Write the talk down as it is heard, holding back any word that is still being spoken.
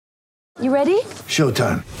You ready?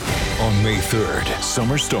 Showtime. On May 3rd,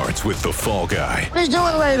 summer starts with The Fall Guy. Let's do it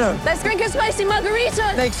later. Let's drink a spicy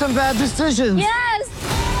margarita. Make some bad decisions. Yes!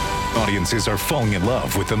 Audiences are falling in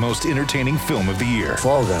love with the most entertaining film of the year.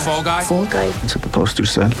 Fall Guy. Fall Guy? Fall Guy. That's what the poster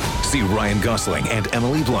said. See Ryan Gosling and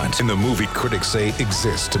Emily Blunt in the movie critics say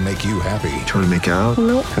exists to make you happy. Trying to make it out?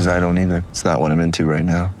 Nope. Because I don't either. It's not what I'm into right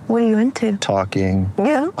now. What are you into? Talking.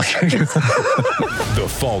 Yeah. The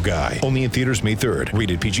Fall Guy. Only in theaters May 3rd.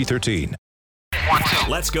 Rated PG-13.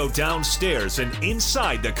 Let's go downstairs and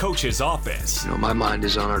inside the coach's office. You know, my mind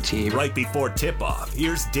is on our team. Right before tip-off,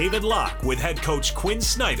 here's David Locke with head coach Quinn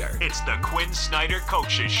Snyder. It's the Quinn Snyder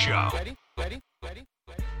Coaches Show. Ready?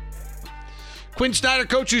 Quinn Snyder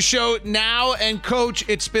Coaches Show now. And Coach,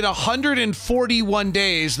 it's been 141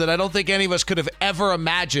 days that I don't think any of us could have ever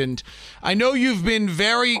imagined. I know you've been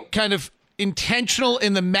very kind of intentional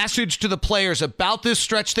in the message to the players about this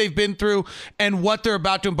stretch they've been through and what they're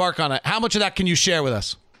about to embark on. How much of that can you share with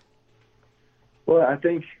us? Well, I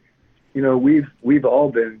think, you know, we've all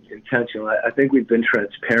been intentional. I think we've been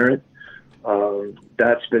transparent.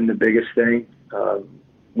 That's been the biggest thing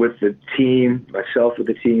with the team, myself with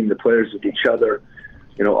the team, the players with each other,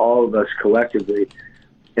 you know, all of us collectively.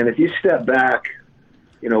 And if you step back,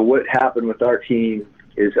 you know, what happened with our team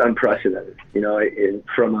is unprecedented, you know,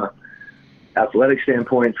 from a athletic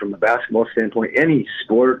standpoint, from a basketball standpoint, any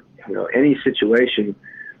sport, you know, any situation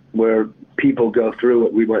where people go through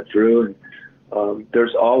what we went through, and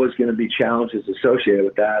there's always going to be challenges associated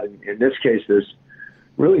with that. And in this case, there's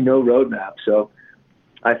really no roadmap. So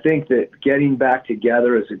I think that getting back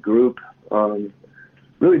together as a group,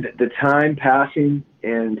 really the time passing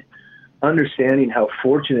and understanding how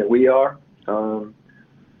fortunate we are to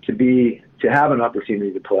have an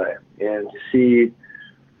opportunity to play and to see,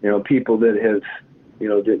 you know, people that have, you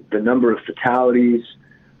know, the number of fatalities,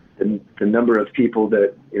 the number of people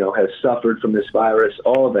that, you know, have suffered from this virus,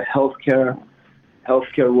 all of the healthcare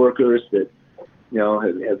workers that, you know,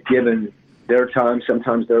 have given their time,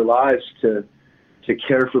 sometimes their lives to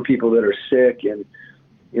care for people that are sick. And,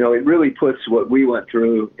 you know, it really puts what we went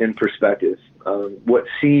through in perspective. What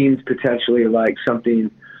seemed potentially like something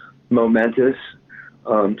momentous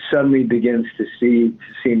suddenly begins to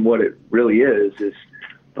seem what it really is,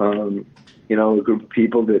 you know, a group of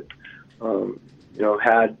people that, you know,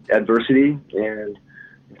 had adversity, and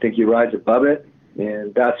I think you rise above it.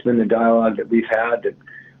 And that's been the dialogue that we've had, that,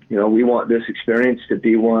 you know, we want this experience to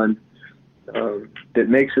be one that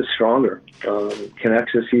makes us stronger,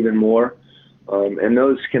 connects us even more. And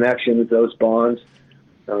those connections, those bonds,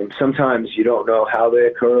 sometimes you don't know how they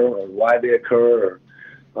occur or why they occur.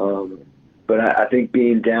 But I think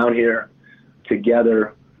being down here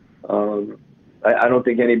together, I don't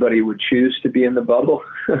think anybody would choose to be in the bubble,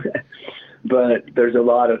 but there's a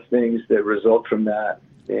lot of things that result from that.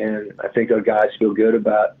 And I think our guys feel good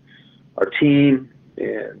about our team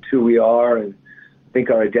and who we are, and I think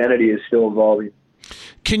our identity is still evolving.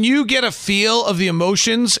 Can you get a feel of the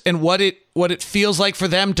emotions and what it feels like for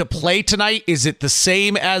them to play tonight? Is it the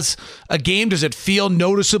same as a game? Does it feel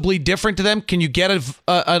noticeably different to them? Can you get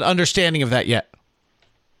an understanding of that yet?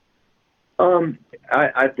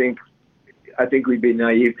 I think we'd be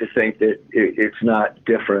naive to think that it's not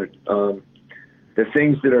different. The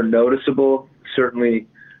things that are noticeable, certainly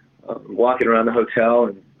walking around the hotel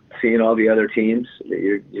and seeing all the other teams that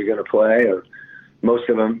you're going to play, or most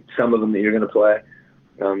of them, some of them that you're going to play.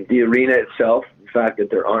 The arena itself, the fact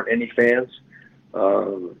that there aren't any fans,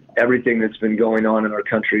 everything that's been going on in our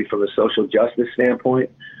country from a social justice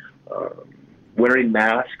standpoint, wearing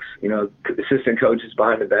masks, you know, assistant coaches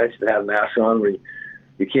behind the bench that have masks on where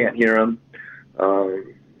you can't hear them,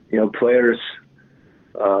 you know, players,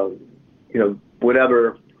 you know,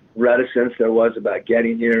 whatever reticence there was about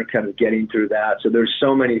getting here, kind of getting through that. So there's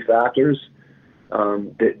so many factors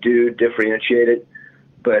that do differentiate it.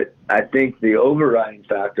 But I think the overriding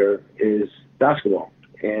factor is basketball.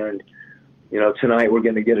 And, you know, tonight we're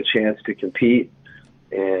going to get a chance to compete.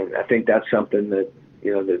 And I think that's something that,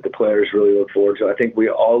 you know, that the players really look forward to. I think we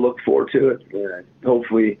all look forward to it. And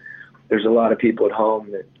hopefully there's a lot of people at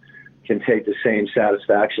home that can take the same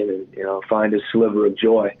satisfaction and, you know, find a sliver of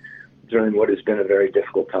joy during what has been a very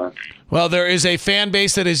difficult time. Well, there is a fan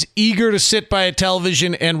base that is eager to sit by a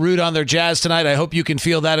television and root on their Jazz tonight. I hope you can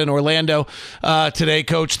feel that in Orlando today,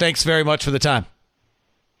 Coach. Thanks very much for the time.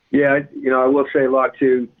 Yeah, you know, I will say, Locke,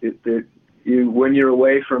 too, that when you're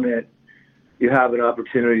away from it, you have an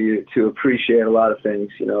opportunity to appreciate a lot of things,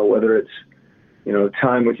 you know, whether it's, you know,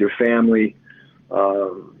 time with your family,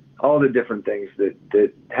 all the different things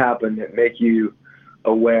that happen that make you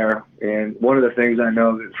aware. And one of the things I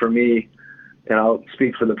know that for me, and I'll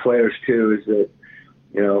speak for the players too, is that,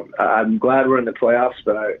 I'm glad we're in the playoffs,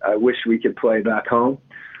 but I wish we could play back home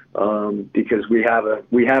because we have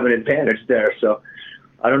an advantage there. So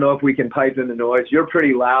I don't know if we can pipe in the noise. You're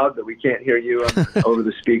pretty loud, but we can't hear you over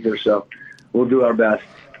the speaker. So we'll do our best.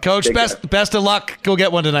 Coach, best of luck. Go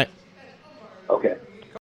get one tonight. Okay.